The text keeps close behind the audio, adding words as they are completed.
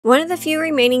One of the few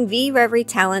remaining VReverie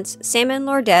talents, Salmon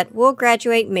will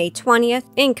graduate May 20th.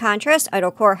 In contrast,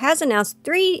 Idlecore has announced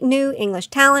 3 new English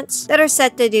talents that are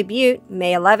set to debut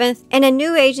May 11th, and a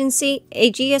new agency,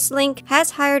 Aegis Link,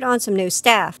 has hired on some new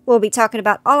staff. We'll be talking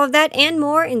about all of that and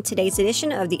more in today's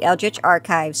edition of the Eldritch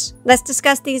Archives. Let's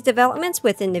discuss these developments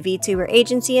within the VTuber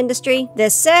agency industry.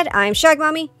 This said, I'm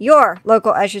ShoggMommy, your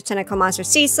local Eldritch tentacle monster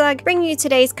seaslug, bringing you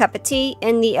today's cup of tea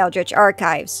in the Eldritch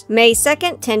Archives. May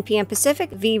 2nd, 10 p.m. Pacific,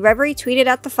 VReverie tweeted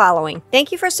out the following.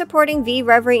 Thank you for supporting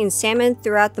VReverie and Salmon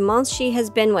throughout the months she has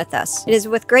been with us. It is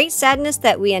with great sadness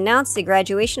that we announce the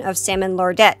graduation of Salmon.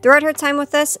 Throughout her time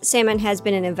with us, Salmon has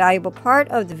been an invaluable part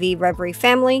of the VReverie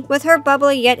family, with her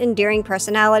bubbly yet endearing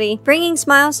personality, bringing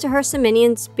smiles to her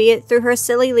minions, be it through her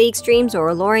silly league streams or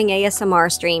alluring ASMR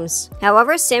streams.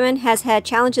 However, Salmon has had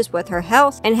challenges with her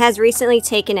health and has recently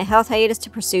taken a health hiatus to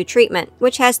pursue treatment,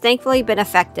 which has thankfully been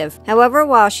effective. However,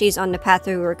 while she's on the path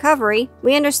to recovery,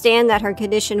 we understand that her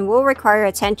condition will require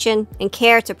attention and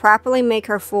care to properly make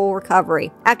her full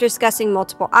recovery. After discussing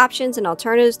multiple options and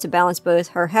alternatives to balance both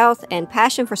her health and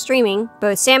passion for streaming,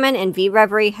 both Salmon and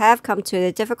VReverie have come to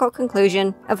the difficult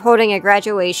conclusion of holding a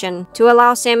graduation to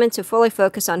allow Salmon to fully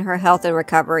focus on her health and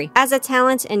recovery. As a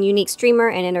talent and unique streamer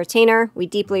and entertainer, we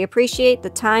deeply appreciate the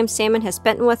time Salmon has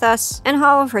spent with us and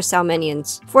all of her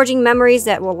minions, forging memories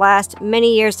that will last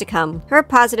many years to come. Her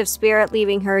positive spirit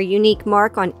leaving her unique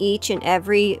mark on each and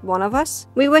every one of us.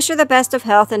 We wish her the best of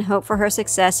health and hope for her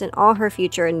success in all her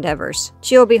future endeavors.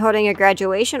 She will be holding a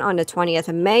graduation on the 20th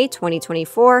of May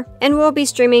 2024 and will be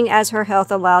streaming as her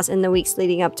health allows in the weeks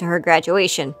leading up to her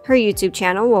graduation. Her YouTube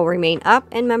channel will remain up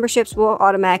and memberships will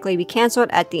automatically be canceled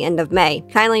at the end of May.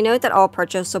 Kindly note that all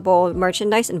purchasable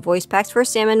merchandise and voice packs for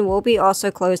Salmon will be also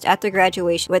closed after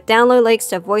graduation, with download links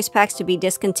to voice packs to be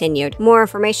discontinued. More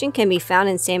information can be found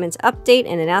in Salmon's update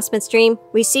and announcement stream.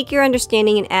 We seek your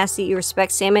understanding and ask that you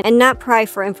respect Salmon and not pry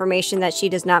for information that she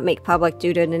does not make public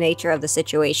due to the nature of the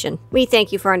situation. We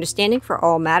thank you for understanding. For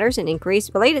all matters and inquiries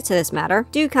related to this matter,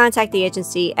 do contact the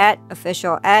agency at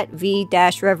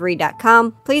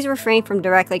official@v-reverie.com. Please refrain from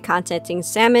directly contacting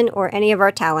Salmon or any of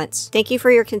our talents. Thank you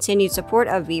for your continued support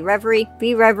of VReverie.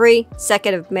 VReverie,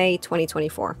 2nd of May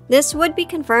 2024. This would be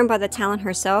confirmed by the talent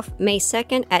herself, May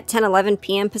 2nd at 10:11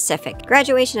 p.m. Pacific.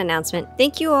 Graduation announcement.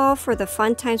 Thank you all for the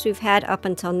fun times we've had up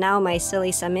until now, my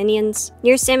silly minions.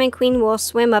 Your Salmon Queen will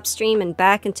swim upstream and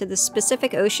back into the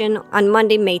Pacific Ocean on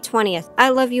Monday, May 20th. I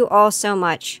love you all so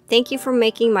much. Thank you for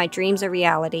making my dreams a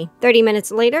reality. 30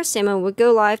 minutes later, Salmon would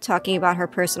go live talking about her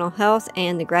personal health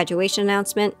and the graduation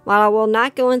announcement. While I will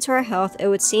not go into her health, it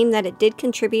would seem that it did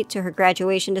contribute to her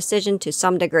graduation decision to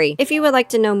some degree. If you would like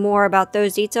to know more about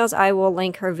those details, I will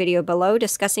link her video below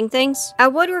discussing things. I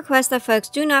would request that folks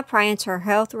do not pry into her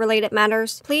health-related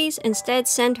matters. Please instead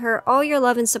send her all your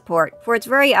love and support, for it's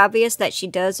very obvious that she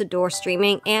does adore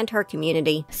streaming and her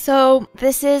community. So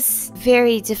this is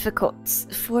very difficult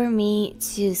for me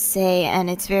to say, and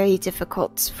it's very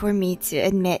difficult for me to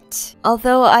admit.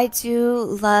 Although I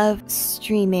do love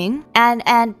streaming,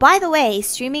 and by the way,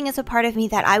 streaming is a part of me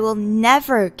that I will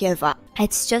never give up.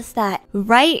 It's just that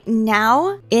right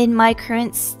now, in my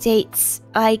current state,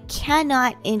 I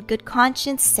cannot in good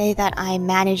conscience say that I'm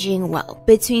managing well.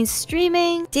 Between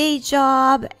streaming, day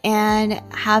job, and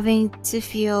having to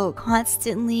feel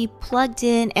constantly plugged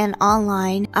in and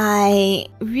online, I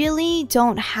really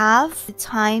don't have the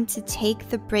time to take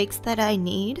the breaks that I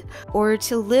need or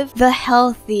to live the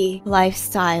healthy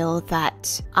lifestyle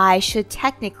that I should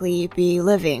technically be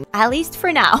living, at least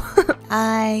for now.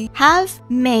 I have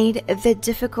made the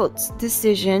difficult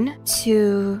decision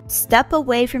to step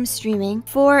away from streaming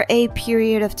for a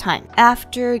period of time.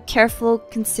 After careful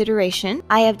consideration,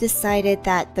 I have decided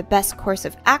that the best course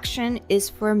of action is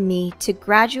for me to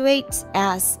graduate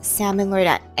as Salmon,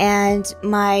 and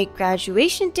my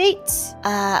graduation date,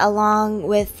 along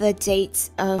with the date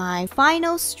of my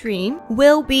final stream,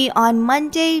 will be on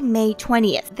Monday, May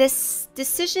 20th. This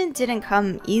decision didn't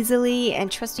come easily, and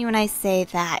trust me when I say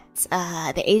that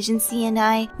the agency and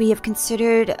we have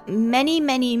considered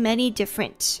many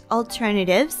different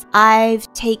alternatives.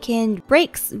 I've taken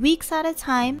breaks weeks at a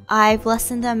time. I've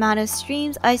lessened the amount of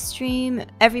streams I stream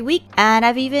every week, and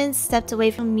I've even stepped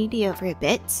away from media for a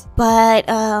bit. But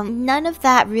none of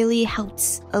that really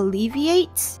helped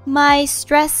alleviate my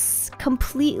stress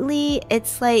completely.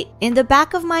 It's like in the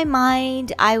back of my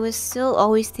mind, I was still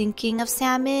always thinking of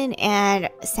Salmon and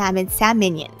Salmon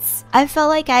minions. I felt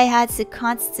like I had to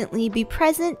constantly be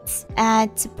present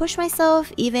and to push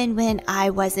myself even when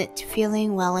I wasn't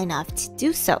feeling well enough to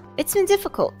do so. It's been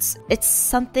difficult. It's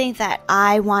something that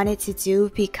I wanted to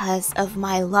do because of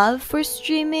my love for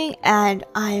streaming, and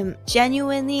I'm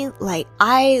genuinely like,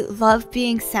 I love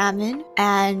being Salmon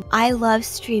and I love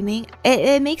streaming.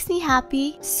 It makes me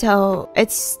happy, so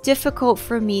it's difficult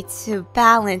for me to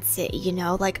balance it, you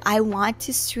know? Like, I want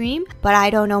to stream, but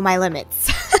I don't know my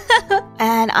limits.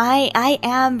 And I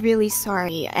am really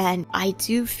sorry, and I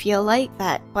do feel like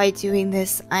that by doing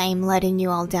this I'm letting you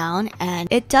all down, and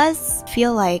it does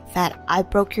feel like that I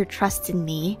broke your trust in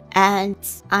me, and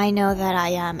I know that I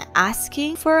am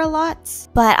asking for a lot,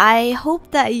 but I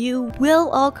hope that you will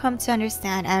all come to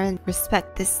understand and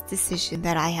respect this decision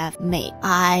that I have made.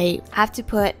 I have to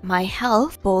put my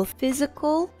health, both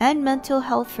physical and mental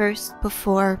health, first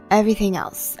before everything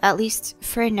else, at least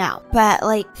for now. But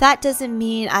like, that doesn't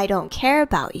mean I don't care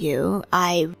about you.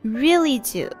 I really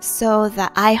do. So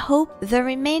that I hope the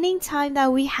remaining time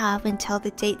that we have until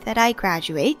the date that I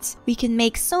graduate, we can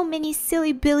make so many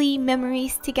silly billy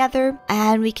memories together,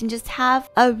 and we can just have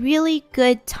a really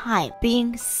good time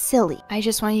being silly. I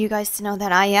just want you guys to know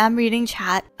that I am reading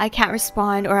chat. I can't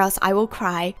respond or else I will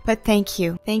cry, but thank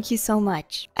you. Thank you so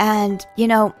much. And you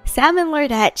know, Salmon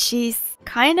Lordette, she's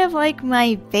kind of like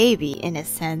my baby in a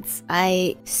sense.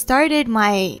 I started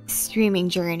my streaming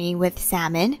journey with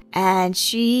Salmon, and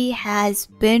she has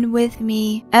been with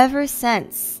me ever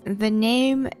since. The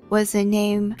name was a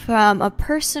name from a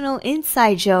personal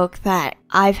inside joke that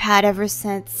I've had ever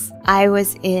since I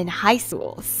was in high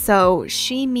school. So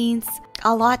she means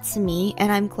a lot to me,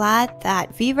 and I'm glad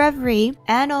that VReverie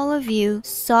and all of you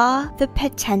saw the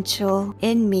potential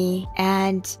in me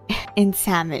and in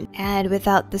Salmon. And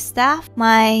without the staff,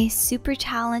 my super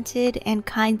talented and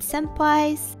kind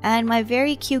senpais, and my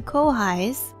very cute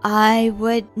kohais, I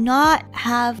would not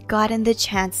have gotten the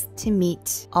chance to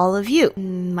meet all of you,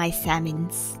 my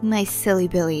Salmons, my silly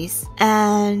billies.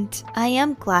 And I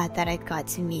am glad that I got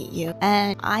to meet you,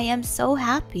 and I am so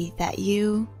happy that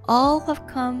you all have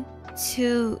come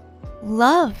to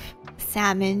love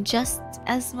Salmon just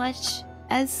as much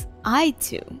as I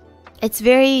do. It's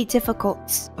very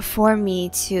difficult for me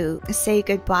to say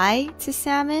goodbye to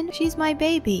Salmon. She's my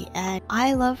baby, and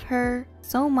I love her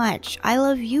so much. I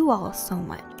love you all so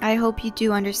much. I hope you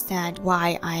do understand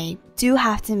why I do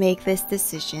have to make this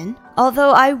decision.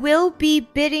 Although I will be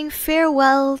bidding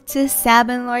farewell to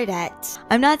Salmon Lordette,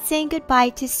 I'm not saying goodbye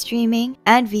to streaming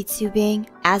and VTubing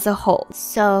as a whole.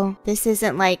 So this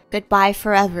isn't like goodbye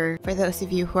forever for those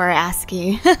of you who are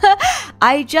asking.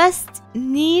 I just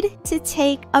need to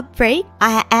take a break,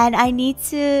 and I need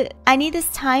this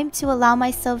time to allow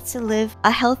myself to live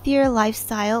a healthier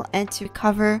lifestyle and to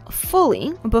recover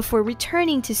fully before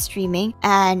returning to streaming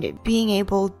and being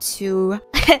able to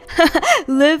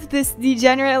live this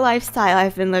degenerate lifestyle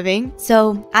I've been living.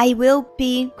 So I will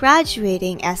be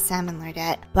graduating as Salmon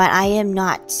Lordette, but I am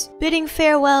not bidding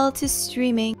farewell to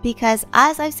streaming, because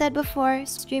as I've said before,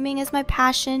 streaming is my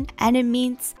passion and it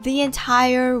means the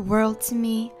entire world to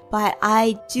me. But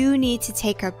I do need to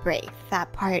take a break.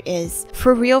 That part is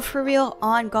for real,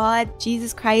 on God,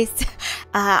 Jesus Christ.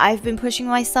 I've been pushing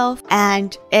myself,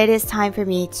 and it is time for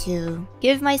me to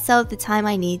give myself the time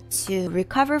I need to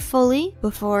recover fully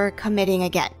before committing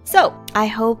again. So I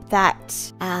hope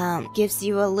that gives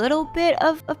you a little bit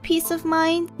of a peace of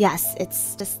mind. Yes,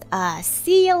 it's just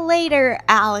see you later,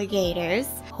 alligators.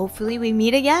 Hopefully we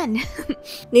meet again.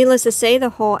 Needless to say, the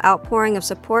whole outpouring of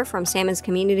support from Salmon's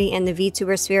community and the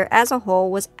VTuber sphere as a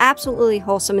whole was absolutely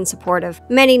wholesome and supportive.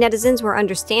 Many netizens were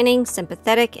understanding,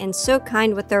 sympathetic, and so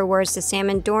kind with their words to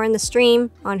Salmon during the stream,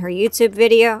 on her YouTube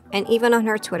video, and even on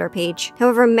her Twitter page.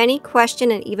 However, many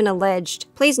questioned and even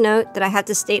alleged. Please note that I have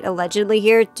to state allegedly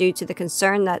here due to the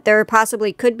concern that there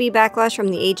possibly could be backlash from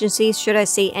the agencies should I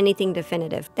say anything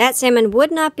definitive. That Salmon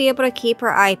would not be able to keep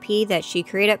her IP that she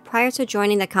created prior to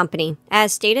joining the company.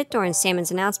 As stated during Salmon's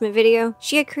announcement video,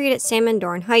 she had created Salmon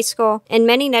during high school, and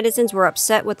many netizens were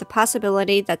upset with the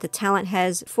possibility that the talent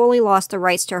has fully lost the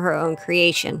rights to her own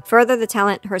creation. Further, the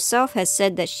talent herself has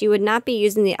said that she would not be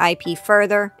using the IP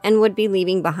further and would be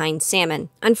leaving behind Salmon.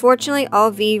 Unfortunately,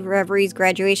 all VReverie's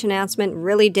graduation announcement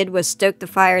really did was stoke the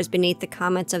fires beneath the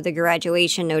comments of the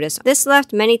graduation notice. This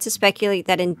left many to speculate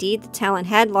that indeed the talent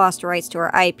had lost rights to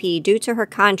her IP due to her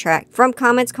contract, from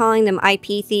comments calling them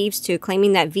IP thieves to claiming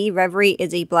stating that VReverie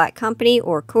is a black company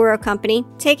or Kuro company.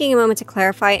 Taking a moment to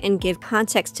clarify and give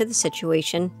context to the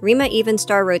situation, Rima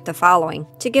Evenstar wrote the following.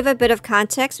 To give a bit of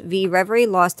context, VReverie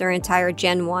lost their entire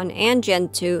Gen 1 and Gen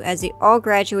 2 as they all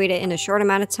graduated in a short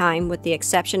amount of time with the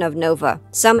exception of Nova.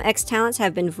 Some ex-talents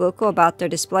have been vocal about their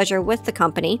displeasure with the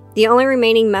company. The only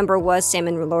remaining member was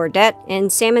Salmon Lordet,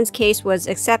 and Salmon's case was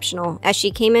exceptional as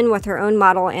she came in with her own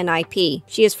model and IP.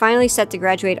 She is finally set to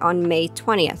graduate on May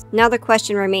 20th. Now the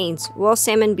question remains, will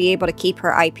Salmon be able to keep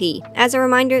her IP? As a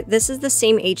reminder, this is the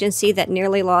same agency that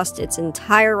nearly lost its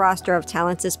entire roster of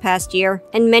talents this past year,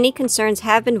 and many concerns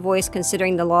have been voiced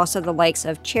considering the loss of the likes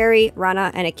of Cherry,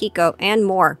 Rana, and Akiko, and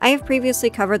more. I have previously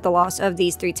covered the loss of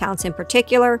these 3 talents in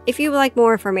particular. If you would like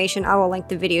more information, I will link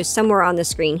the video somewhere on the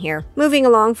screen here. Moving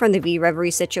along from the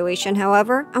VReverie situation,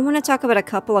 however, I want to talk about a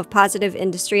couple of positive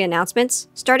industry announcements,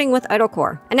 starting with Idol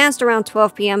Corps. Announced around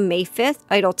 12 p.m. May 5th,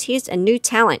 Idol teased a new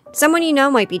talent. Someone you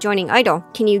know might be joining Idol.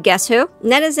 Can you guess who?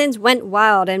 Netizens went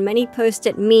wild and many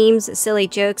posted memes, silly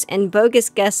jokes, and bogus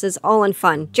guesses all in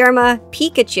fun. Germa,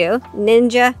 Pikachu,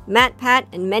 Ninja, MatPat,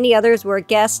 and many others were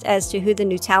guessed as to who the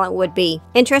new talent would be.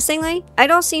 Interestingly,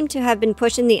 Idol seemed to have been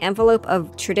pushing the envelope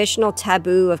of traditional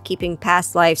taboo of keeping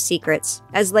past life secrets,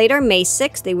 as later May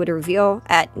 6th they would reveal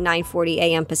at 9:40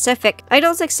 a.m. Pacific.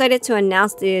 Idol's excited to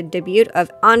announce the debut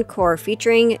of Encore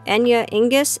featuring Enya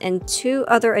Ingus and 2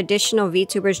 other additional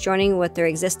VTubers joining with their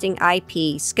existing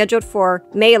IP, scheduled for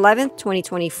May 11th,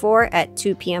 2024 at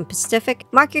 2 p.m. Pacific.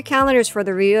 Mark your calendars for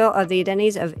the reveal of the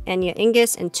identities of Enya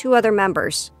Ingus and 2 other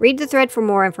members. Read the thread for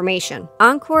more information.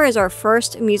 Encore is our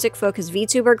first music-focused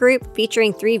VTuber group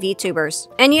featuring 3 VTubers.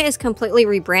 Enya is completely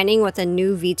rebranding with a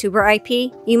new VTuber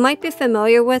IP. You might be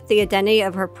familiar with the identity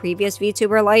of her previous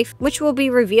VTuber life, which will be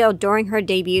revealed during her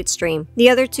debut stream. The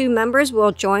other 2 members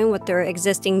will join with their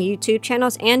existing YouTube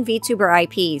channels and VTuber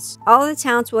IPs. All of the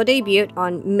talents will debut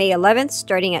on May 11th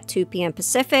starting at 2 p.m.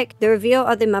 Pacific. The reveal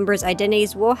of the members'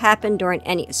 identities will happen during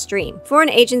Enya's stream. For an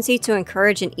agency to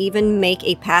encourage and even make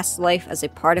a past life as a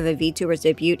part of a VTuber's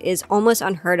debut is almost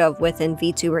unheard of within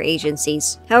VTuber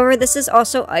agencies. However, this is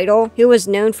also Idol, who was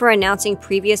known for announcing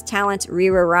previous talents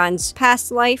Riraran's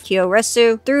past life,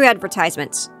 Kyoresu, through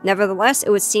advertisements. Nevertheless, it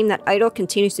would seem that Idol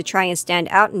continues to try and stand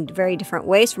out in very different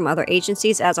ways from other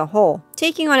agencies as a whole,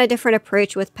 taking on a different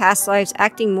approach with past lives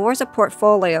acting more as a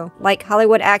portfolio, like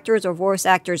Hollywood actors or voice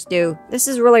actors do. This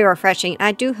is really refreshing, and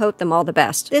I do hope them all the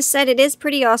best. This said, it is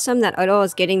pretty awesome that Idol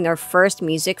is getting their first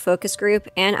music-focused group,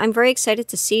 and I'm very excited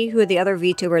to see who the other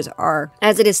VTubers are,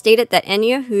 as it is stated that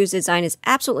Enya, whose design is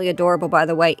absolutely adorable by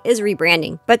the way, is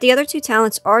rebranding, but the other 2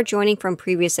 talents are joining from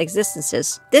previous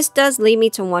existences. This does lead me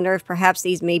to wonder if perhaps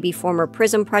these may be former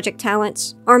Prism Project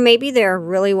talents, or maybe they're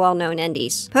really well-known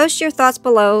indies. Post your thoughts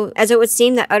below, as it would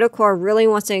seem that Idol Corps really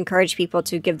wants to encourage people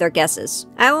to give their guesses.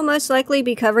 I will most likely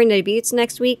be covering the debuts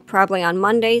next week, probably on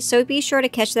Monday, so be sure to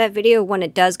catch that video when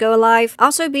it does go live.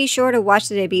 Also be sure to watch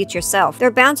the debuts yourself.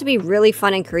 They're bound to be really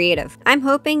fun and creative. I'm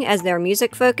hoping, as they're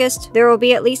music focused, there will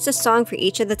be at least a song for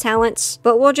each of the talents,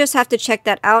 but we'll just have to check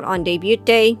that out on debut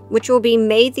day, which will be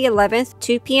May the 11th,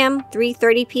 2 p.m.,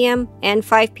 3:30 p.m., and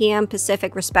 5 p.m.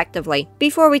 Pacific respectively.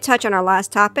 Before we touch on our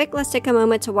last topic, let's take a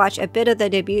moment to watch a bit of the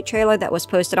debut trailer that was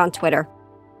posted on Twitter.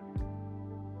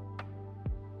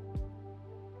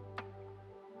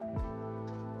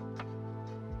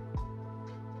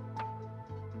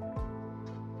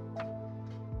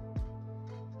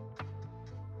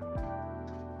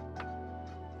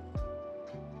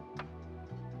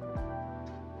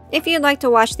 If you'd like to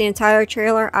watch the entire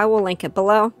trailer, I will link it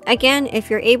below. Again, if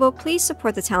you're able, please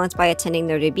support the talents by attending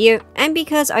their debut, and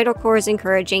because Idol Corps is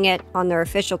encouraging it on their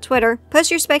official Twitter,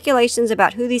 post your speculations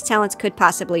about who these talents could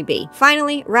possibly be.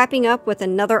 Finally, wrapping up with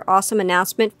another awesome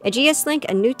announcement, Aegis-Link,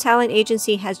 a new talent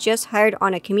agency, has just hired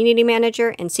on a community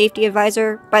manager and safety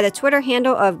advisor by the Twitter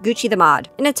handle of Gucci the Mod.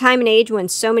 In a time and age when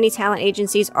so many talent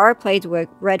agencies are plagued with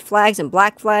red flags and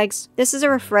black flags, this is a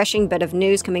refreshing bit of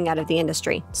news coming out of the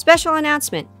industry. Special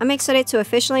announcement. I'm excited to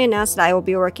officially announce that I will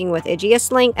be working with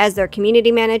Aegis-Link as their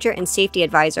community manager and safety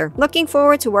advisor. Looking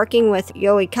forward to working with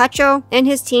Yoi Kacho and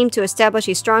his team to establish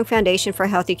a strong foundation for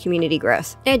healthy community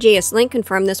growth. Aegis-Link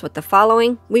confirmed this with the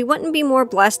following: "We wouldn't be more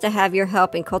blessed to have your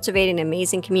help in cultivating an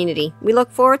amazing community. We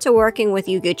look forward to working with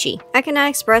you, Gucci." I cannot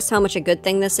express how much a good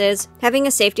thing this is. Having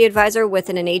a safety advisor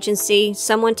within an agency,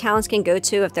 someone talents can go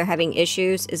to if they're having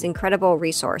issues, is an incredible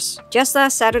resource. Just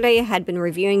last Saturday, I had been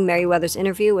reviewing Merriweather's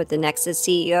interview with the Nexus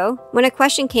CEO IPO, when a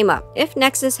question came up. If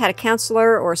Nexus had a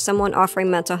counselor or someone offering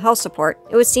mental health support,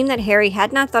 it would seem that Harry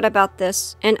had not thought about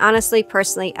this, and honestly,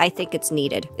 personally, I think it's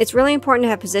needed. It's really important to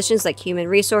have positions like human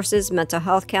resources, mental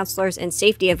health counselors, and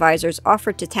safety advisors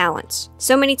offered to talents.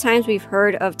 So many times we've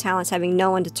heard of talents having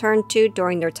no one to turn to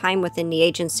during their time within the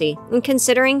agency, and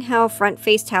considering how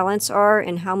front-faced talents are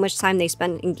and how much time they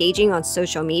spend engaging on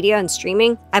social media and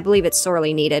streaming, I believe it's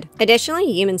sorely needed.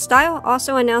 Additionally, Human Style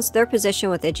also announced their position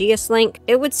with Aegis-Link.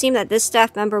 It would seem that this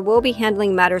staff member will be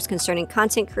handling matters concerning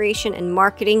content creation and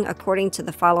marketing according to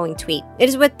the following tweet. It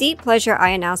is with deep pleasure I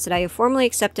announce that I have formally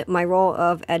accepted my role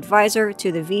of advisor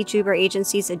to the VTuber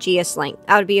agency's Aegis-Link.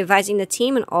 I would be advising the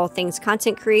team on all things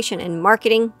content creation and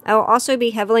marketing. I will also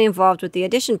be heavily involved with the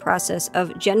audition process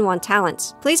of Gen 1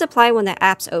 talents. Please apply when the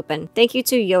app's open. Thank you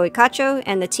to Yoi Kacho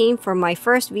and the team for my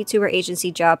first VTuber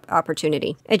agency job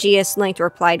opportunity. Aegis-Link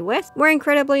replied with, "We're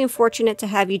incredibly fortunate to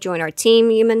have you join our team,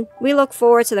 Human. We look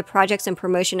forward to the projects and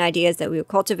promotion ideas that we will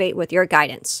cultivate with your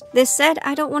guidance." This said,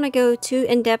 I don't want to go too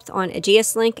in-depth on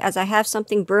Aegis-Link as I have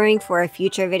something brewing for a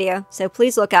future video, so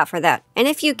please look out for that. And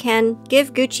if you can,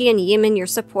 give Gucci and Yemen your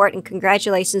support and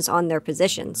congratulations on their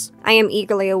positions. I am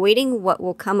eagerly awaiting what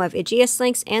will come of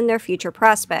Aegis-Links and their future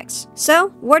prospects. So,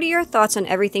 what are your thoughts on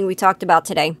everything we talked about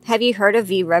today? Have you heard of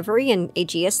VReverie and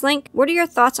Aegis-Link? What are your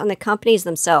thoughts on the companies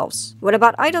themselves? What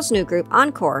about Idol's new group,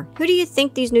 Encore? Who do you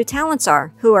think these new talents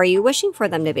are? Who are you wishing for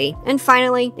them to be? And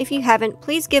finally, if you haven't,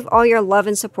 please give all your love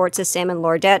and support to Salmon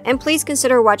Lordette, and please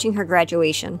consider watching her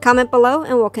graduation. Comment below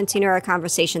and we'll continue our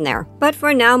conversation there. But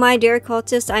for now, my dear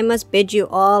cultists, I must bid you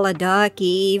all a dark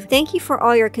eve. Thank you for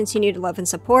all your continued love and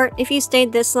support. If you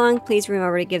stayed this long, please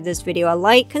remember to give this video a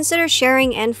like, consider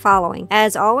sharing and following.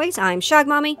 As always, I'm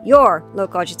ShoggMommy, your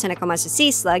local tentacle master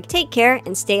sea slug. Take care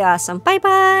and stay awesome. Bye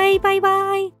bye, bye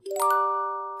bye.